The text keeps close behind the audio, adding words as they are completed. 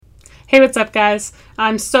Hey, what's up, guys?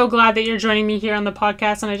 I'm so glad that you're joining me here on the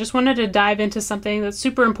podcast, and I just wanted to dive into something that's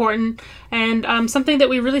super important and something that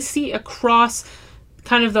we really see across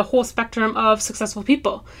kind of the whole spectrum of successful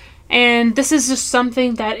people. And this is just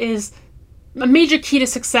something that is a major key to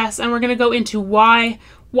success, and we're going to go into why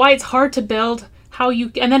it's hard to build, how you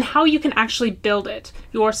can actually build it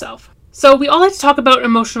yourself. So we all like to talk about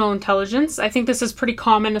emotional intelligence. I think this is pretty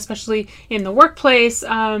common, especially in the workplace.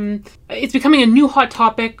 It's becoming a new hot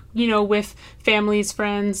topic, with families,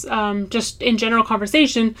 friends, just in general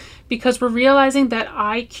conversation, because we're realizing that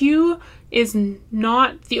IQ is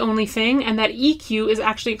not the only thing, and that EQ is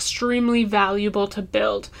actually extremely valuable to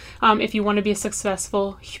build if you want to be a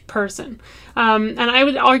successful person. And I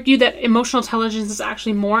would argue that emotional intelligence is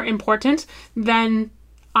actually more important than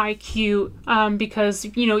IQ because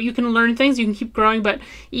you can learn things, you can keep growing, but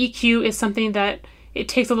EQ is something that it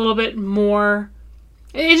takes a little bit more.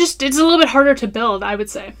 It's a little bit harder to build, I would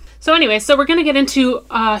say. So anyway, we're going to get into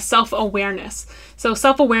self-awareness. So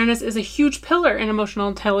self-awareness is a huge pillar in emotional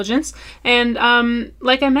intelligence. And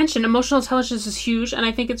like I mentioned, emotional intelligence is huge. And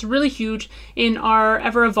I think it's really huge in our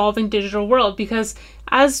ever-evolving digital world because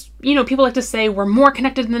as, people like to say, we're more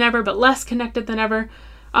connected than ever, but less connected than ever.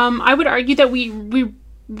 I would argue that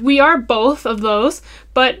we are both of those,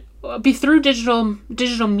 but through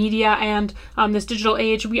digital media and this digital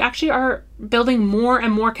age, we actually are building more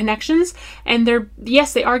and more connections, and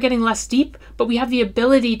they are getting less deep, but we have the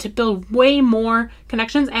ability to build way more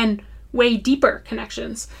connections and way deeper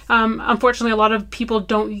connections. Unfortunately, a lot of people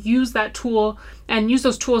don't use that tool and use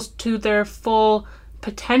those tools to their full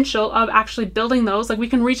potential of actually building those. Like, we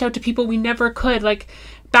can reach out to people we never could. Like,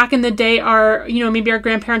 back in the day, maybe our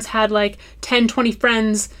grandparents had like 10, 20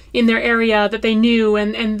 friends in their area that they knew,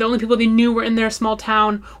 and the only people they knew were in their small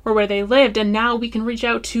town or where they lived. And now we can reach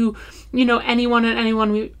out to, anyone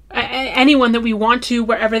that we want to,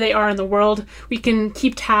 wherever they are in the world. We can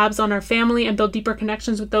keep tabs on our family and build deeper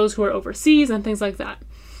connections with those who are overseas and things like that.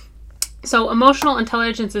 So emotional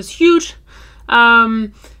intelligence is huge.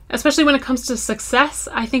 Especially when it comes to success,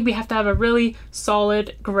 I think we have to have a really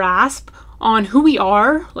solid grasp on who we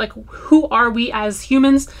are, like who are we as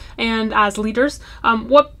humans and as leaders,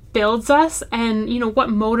 what builds us, and what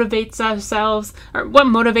motivates ourselves, or what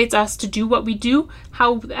motivates us to do what we do,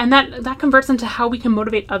 and that converts into how we can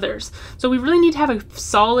motivate others. So we really need to have a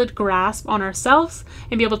solid grasp on ourselves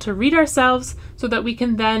and be able to read ourselves so that we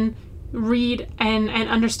can then read and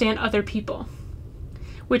understand other people,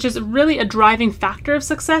 which is really a driving factor of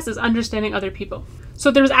success, is understanding other people. So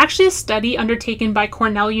there was actually a study undertaken by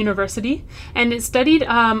Cornell University, and it studied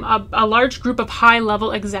a large group of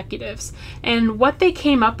high-level executives. And what they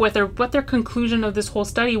came up with, or what their conclusion of this whole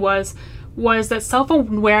study was that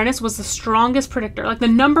self-awareness was the strongest predictor, like the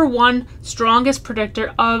number one strongest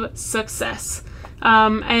predictor of success.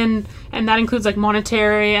 And that includes like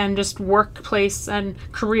monetary and just workplace and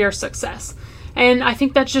career success. And I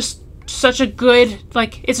think that's just such a good,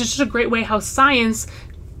 it's just a great way how science,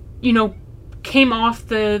 came off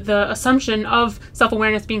the assumption of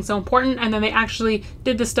self-awareness being so important, and then they actually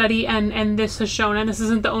did the study, and this has shown, and this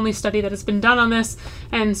isn't the only study that has been done on this,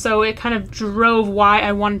 and so it kind of drove why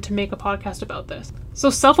I wanted to make a podcast about this.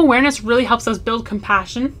 So self-awareness really helps us build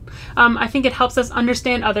compassion. I think it helps us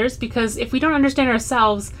understand others, because if we don't understand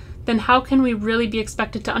ourselves, then how can we really be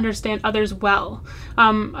expected to understand others well?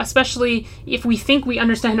 Especially if we think we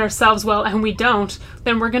understand ourselves well and we don't,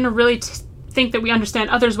 then we're going to really think that we understand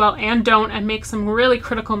others well and don't, and make some really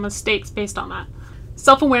critical mistakes based on that.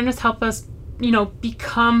 Self-awareness helps us,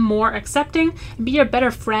 become more accepting and be a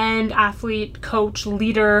better friend, athlete, coach,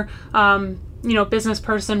 leader, business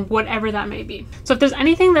person, whatever that may be. So if there's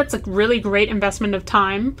anything that's a really great investment of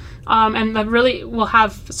time, and that really will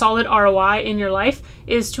have solid ROI in your life,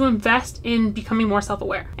 is to invest in becoming more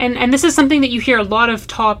self-aware. And this is something that you hear a lot of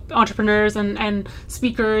top entrepreneurs and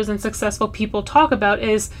speakers and successful people talk about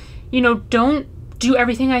is, don't do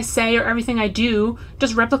everything I say or everything I do,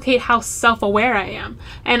 just replicate how self-aware I am.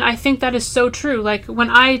 And I think that is so true. Like, when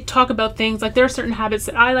I talk about things, like, there are certain habits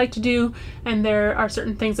that I like to do, and there are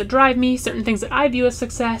certain things that drive me, certain things that I view as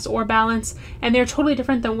success or balance, and they're totally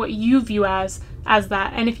different than what you view as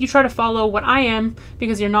that. And if you try to follow what I am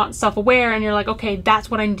because you're not self-aware and you're like, okay, that's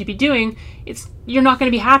what I need to be doing, you're not going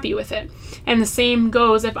to be happy with it. And the same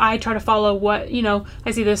goes if I try to follow what,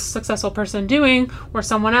 I see this successful person doing, or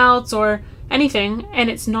someone else, or anything, and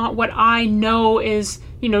it's not what I know is,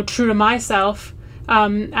 true to myself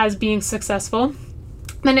as being successful,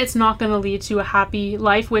 then it's not going to lead to a happy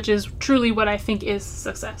life, which is truly what I think is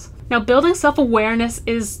success. Now, building self-awareness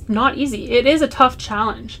is not easy. It is a tough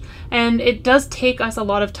challenge, and it does take us a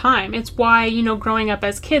lot of time. It's why, growing up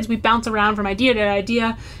as kids, we bounce around from idea to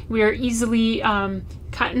idea. We are easily,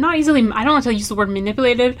 not easily, I don't want to use the word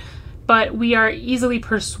manipulated, but we are easily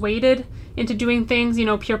persuaded into doing things,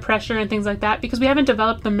 peer pressure and things like that, because we haven't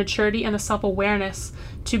developed the maturity and the self-awareness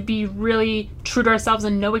to be really true to ourselves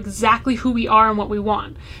and know exactly who we are and what we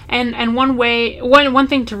want. And one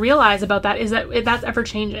thing to realize about that is that that's ever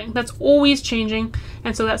changing. That's always changing.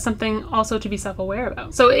 And so that's something also to be self-aware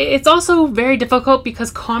about. So it's also very difficult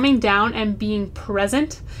because calming down and being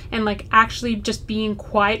present and like actually just being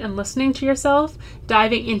quiet and listening to yourself,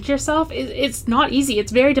 diving into yourself, it's not easy.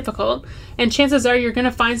 It's very difficult. And chances are you're going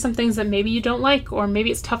to find some things that maybe you don't like, or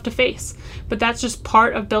maybe it's tough to face. But that's just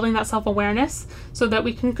part of building that self-awareness so that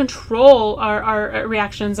we can control our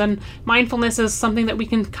reactions. And mindfulness is something that we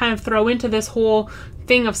can kind of throw into this whole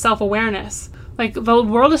thing of self-awareness. Like, the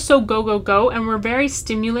world is so go, go, go, and we're very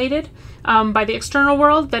stimulated by the external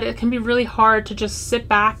world that it can be really hard to just sit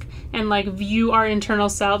back and like view our internal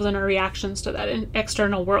selves and our reactions to that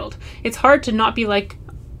external world. It's hard to not be like,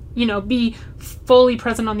 be fully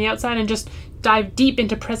present on the outside and just dive deep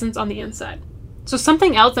into presence on the inside. So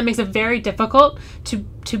something else that makes it very difficult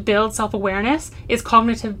to build self-awareness is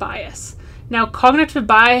cognitive bias. Now, cognitive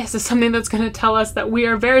bias is something that's going to tell us that we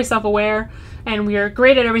are very self-aware and we are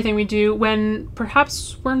great at everything we do when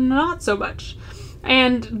perhaps we're not so much.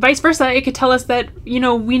 And vice versa, it could tell us that, we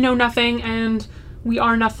know nothing and we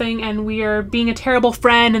are nothing and we are being a terrible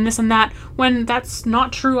friend and this and that, when that's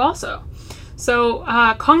not true also. So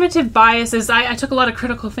cognitive bias is, I took a lot of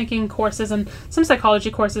critical thinking courses and some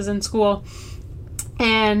psychology courses in school.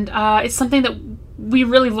 And it's something that we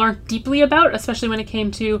really learned deeply about, especially when it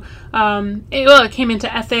came to, it came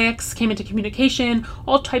into ethics, came into communication,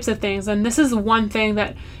 all types of things. And this is one thing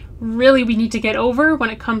that really we need to get over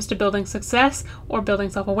when it comes to building success or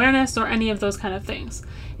building self-awareness or any of those kind of things,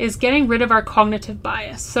 is getting rid of our cognitive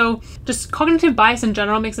bias. So just cognitive bias in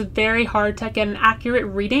general makes it very hard to get an accurate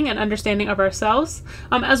reading and understanding of ourselves,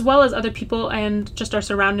 as well as other people and just our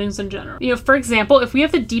surroundings in general. For example, if we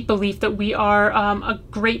have the deep belief that we are a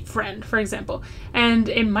great friend, for example, and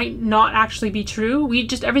it might not actually be true,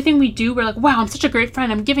 everything we do, we're like, wow, I'm such a great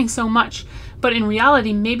friend, I'm giving so much. But in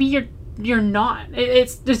reality, maybe you're not.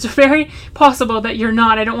 It's very possible that you're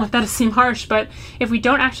not. I don't want that to seem harsh, but if we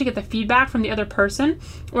don't actually get the feedback from the other person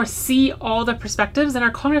or see all the perspectives, then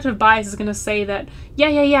our cognitive bias is going to say that,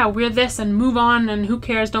 yeah, we're this and move on and who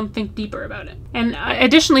cares, don't think deeper about it. And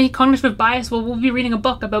additionally, cognitive bias, we'll be reading a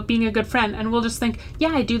book about being a good friend and we'll just think, yeah,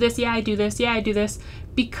 I do this,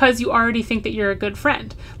 because you already think that you're a good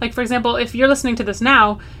friend. Like, for example, if you're listening to this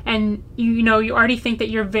now and you already think that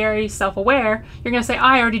you're very self-aware, you're going to say,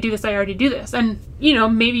 I already do this. And,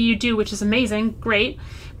 maybe you do, which is amazing, great.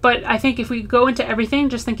 But I think if we go into everything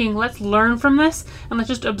just thinking, let's learn from this and let's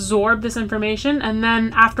just absorb this information, and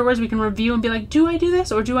then afterwards we can review and be like, do I do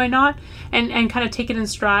this or do I not? And kind of take it in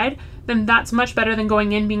stride, then that's much better than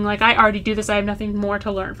going in being like, I already do this, I have nothing more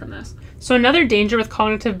to learn from this. So another danger with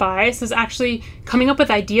cognitive bias is actually coming up with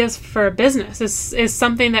ideas for a business is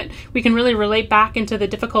something that we can really relate back into the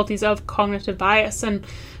difficulties of cognitive bias and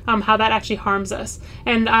how that actually harms us.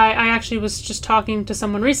 And I actually was just talking to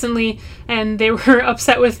someone recently and they were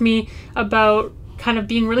upset with me about kind of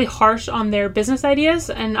being really harsh on their business ideas.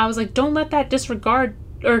 And I was like, don't let that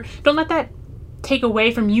don't let that take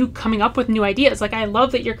away from you coming up with new ideas. Like, I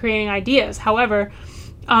love that you're creating ideas. However,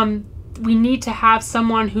 we need to have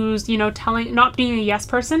someone who's, not being a yes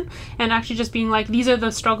person and actually just being like, these are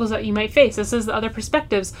the struggles that you might face. This is the other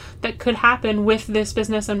perspectives that could happen with this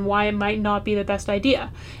business and why it might not be the best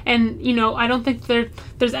idea. And, I don't think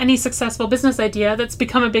there's any successful business idea that's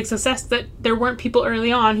become a big success that there weren't people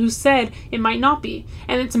early on who said it might not be.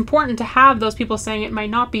 And it's important to have those people saying it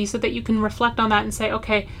might not be so that you can reflect on that and say,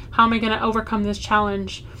 okay, how am I going to overcome this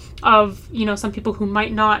challenge of, some people who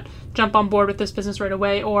might not jump on board with this business right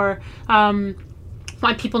away, or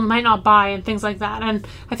why people might not buy and things like that. And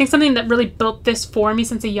I think something that really built this for me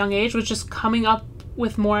since a young age was just coming up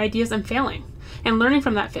with more ideas and failing and learning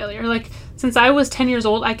from that failure. Like, since I was 10 years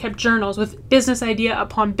old, I kept journals with business idea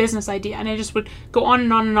upon business idea, and I just would go on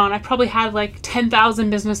and on and on. I probably had like 10,000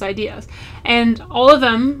 business ideas, and all of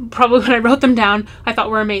them, probably when I wrote them down, I thought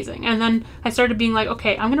were amazing. And then I started being like,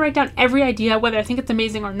 okay, I'm gonna write down every idea, whether I think it's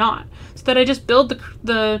amazing or not, so that I just build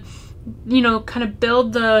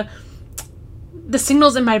the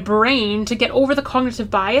signals in my brain to get over the cognitive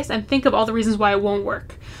bias and think of all the reasons why it won't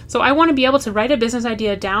work. So I want to be able to write a business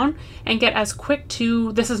idea down and get as quick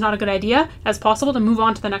to this is not a good idea as possible to move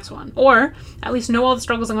on to the next one. Or at least know all the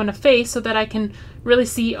struggles I'm going to face so that I can really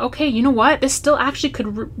see, okay, you know what? This still actually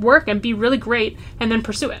could work and be really great, and then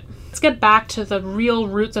pursue it. Let's get back to the real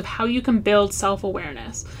roots of how you can build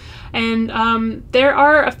self-awareness. And there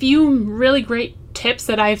are a few really great tips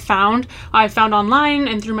that I've found online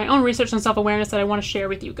and through my own research on self-awareness that I want to share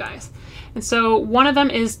with you guys. And so one of them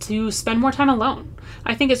is to spend more time alone.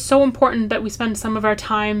 I think it's so important that we spend some of our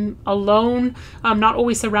time alone, not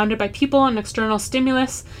always surrounded by people and external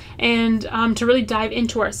stimulus, and to really dive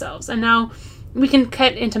into ourselves. And now we can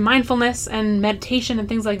get into mindfulness and meditation and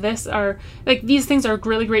things like this. These things are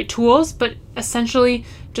really great tools, but essentially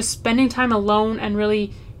just spending time alone and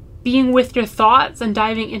really being with your thoughts and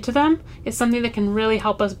diving into them is something that can really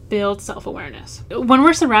help us build self-awareness. When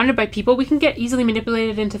we're surrounded by people, we can get easily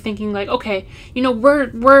manipulated into thinking like, okay,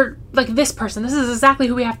 we're like this person. This is exactly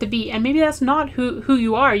who we have to be. And maybe that's not who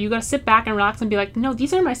you are. You got to sit back and relax and be like, no,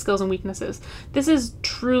 these are my skills and weaknesses. This is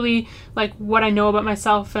truly like what I know about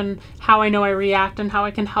myself and how I know I react and how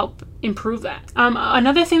I can help improve that.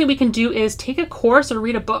 Another thing that we can do is take a course or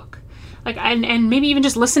read a book. And maybe even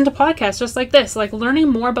just listen to podcasts just like this. Like learning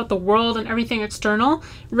more about the world and everything external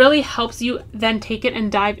really helps you then take it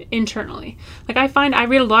and dive internally. Like I find I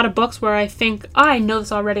read a lot of books where I think, I know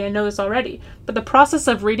this already. But the process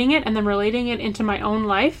of reading it and then relating it into my own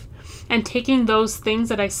life and taking those things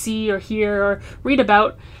that I see or hear or read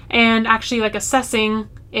about and actually like assessing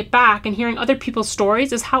it back and hearing other people's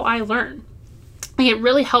stories is how I learn. It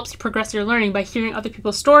really helps you progress your learning by hearing other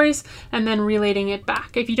people's stories and then relating it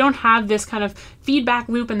back. If you don't have this kind of feedback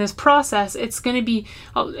loop in this process, it's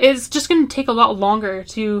just going to take a lot longer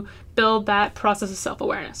to build that process of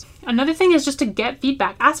self-awareness. Another thing is just to get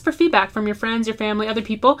feedback. Ask for feedback from your friends, your family, other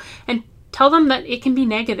people, and tell them that it can be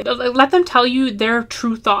negative. Let them tell you their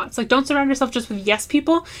true thoughts. Like don't surround yourself just with yes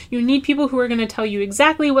people. You need people who are going to tell you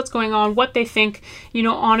exactly what's going on, what they think,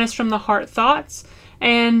 honest from the heart thoughts.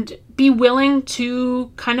 And be willing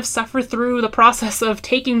to kind of suffer through the process of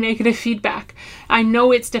taking negative feedback. I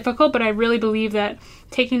know it's difficult, but I really believe that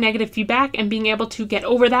taking negative feedback and being able to get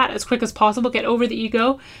over that as quick as possible, get over the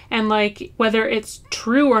ego, and like whether it's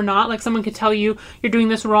true or not, like someone could tell you you're doing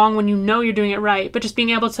this wrong when you know you're doing it right, but just being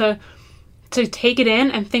able to take it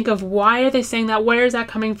in and think of why are they saying that? Where is that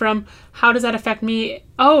coming from? How does that affect me?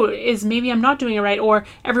 Oh, is maybe I'm not doing it right, or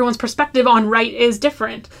everyone's perspective on right is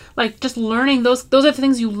different. Like just learning those are the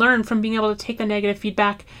things you learn from being able to take the negative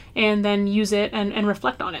feedback and then use it and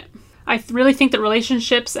reflect on it. I really think that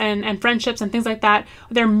relationships and friendships and things like that,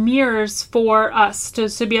 they're mirrors for us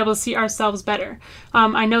to be able to see ourselves better.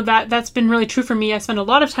 I know that's been really true for me. I spend a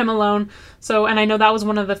lot of time alone. And I know that was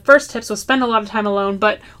one of the first tips, was spend a lot of time alone.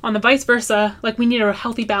 But on the vice versa, like we need a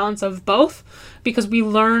healthy balance of both, because we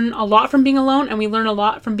learn a lot from being alone and we learn a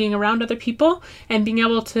lot from being around other people, and being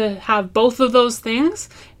able to have both of those things,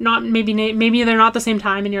 not maybe they're not the same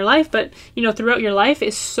time in your life, but throughout your life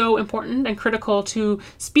is so important and critical to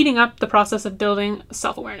speeding up the process of building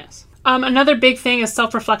self-awareness. Another big thing is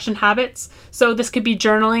self-reflection habits. So this could be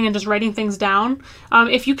journaling and just writing things down.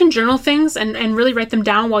 If you can journal things and really write them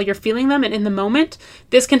down while you're feeling them and in the moment,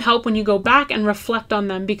 this can help when you go back and reflect on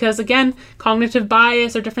them. Because again, cognitive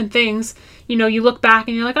bias or different things, you look back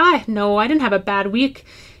and you're like, no, I didn't have a bad week.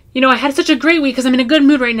 I had such a great week because I'm in a good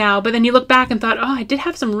mood right now. But then you look back and thought, I did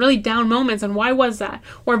have some really down moments, and why was that?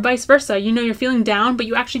 Or vice versa. You're feeling down, but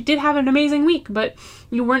you actually did have an amazing week, but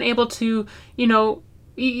you weren't able to,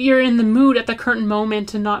 you're in the mood at the current moment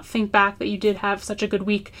to not think back that you did have such a good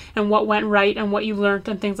week and what went right and what you learned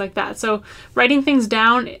and things like that. So writing things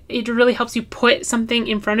down, it really helps you put something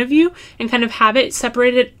in front of you and kind of have it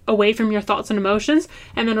separated away from your thoughts and emotions,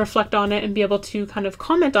 and then reflect on it and be able to kind of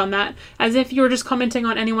comment on that as if you were just commenting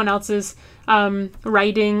on anyone else's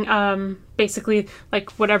writing, basically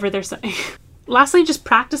like whatever they're saying. Lastly, just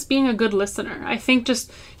practice being a good listener. I think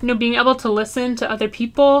just, being able to listen to other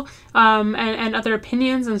people and other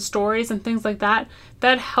opinions and stories and things like that,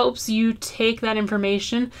 that helps you take that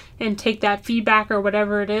information and take that feedback or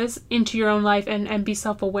whatever it is into your own life and be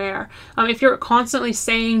self-aware. If you're constantly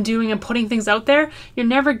saying, doing, and putting things out there, you're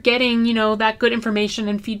never getting, that good information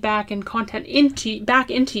and feedback and content back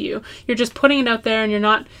into you. You're just putting it out there and you're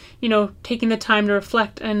not, taking the time to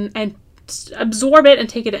reflect and absorb it and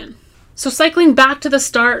take it in. So cycling back to the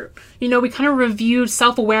start, we kind of reviewed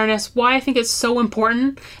self-awareness, why I think it's so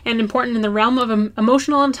important, and important in the realm of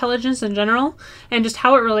emotional intelligence in general, and just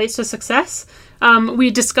how it relates to success.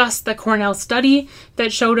 We discussed the Cornell study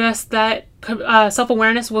that showed us that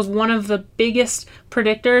self-awareness was one of the biggest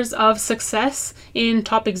predictors of success in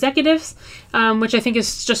top executives, which I think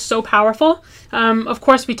is just so powerful. Of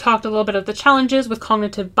course, we talked a little bit of the challenges with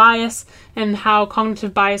cognitive bias and how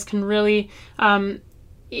cognitive bias can really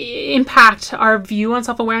impact our view on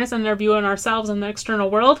self-awareness and our view on ourselves and the external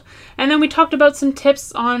world. And then we talked about some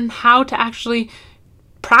tips on how to actually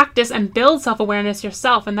practice and build self-awareness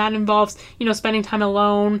yourself, and that involves, spending time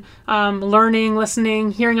alone, learning,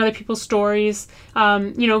 listening, hearing other people's stories,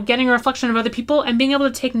 getting a reflection of other people, and being able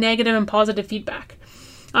to take negative and positive feedback.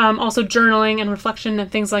 Also journaling and reflection and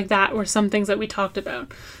things like that were some things that we talked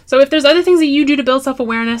about. So if there's other things that you do to build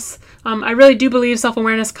self-awareness, I really do believe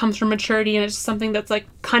self-awareness comes from maturity, and it's something that's like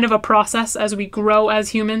kind of a process as we grow as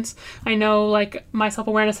humans. I know like my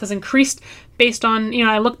self-awareness has increased based on,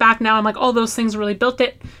 I look back now, I'm like, all those things really built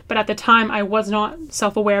it, but at the time I was not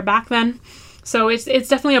self-aware back then. So it's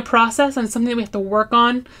definitely a process and something that we have to work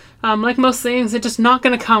on. Like most things, it's just not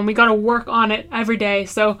going to come. We got to work on it every day.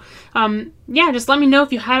 So just let me know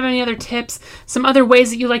if you have any other tips, some other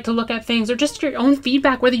ways that you like to look at things, or just your own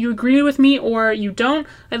feedback, whether you agree with me or you don't.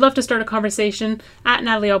 I'd love to start a conversation at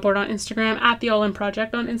Natalie Alport on Instagram, at the All In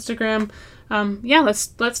Project on Instagram.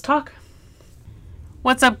 Let's talk.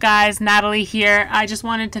 What's up, guys? Natalie here. I just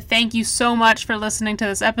wanted to thank you so much for listening to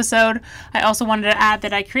this episode. I also wanted to add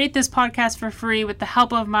that I create this podcast for free with the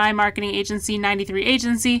help of my marketing agency, 93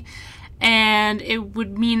 Agency, and it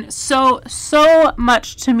would mean so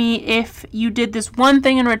much to me if you did this one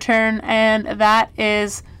thing in return, and that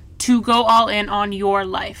is to go all in on your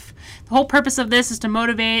life. The whole purpose of this is to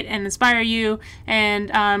motivate and inspire you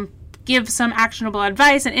and give some actionable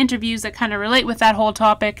advice and interviews that kind of relate with that whole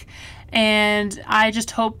topic. And I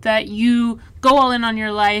just hope that you go all in on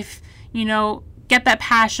your life, get that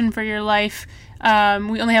passion for your life.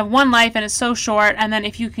 We only have one life and it's so short. And then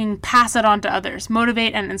if you can pass it on to others,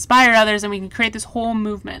 motivate and inspire others, and we can create this whole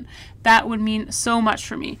movement, that would mean so much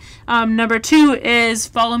for me. Number 2 is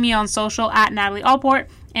follow me on social at Natalie Alport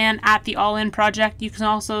and at the All In Project. You can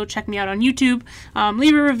also check me out on YouTube.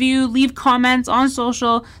 Leave a review, leave comments on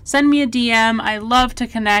social, send me a DM. I love to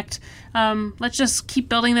connect. Let's just keep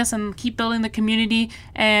building this and keep building the community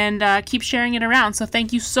and keep sharing it around. So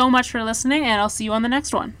thank you so much for listening, and I'll see you on the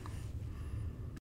next one.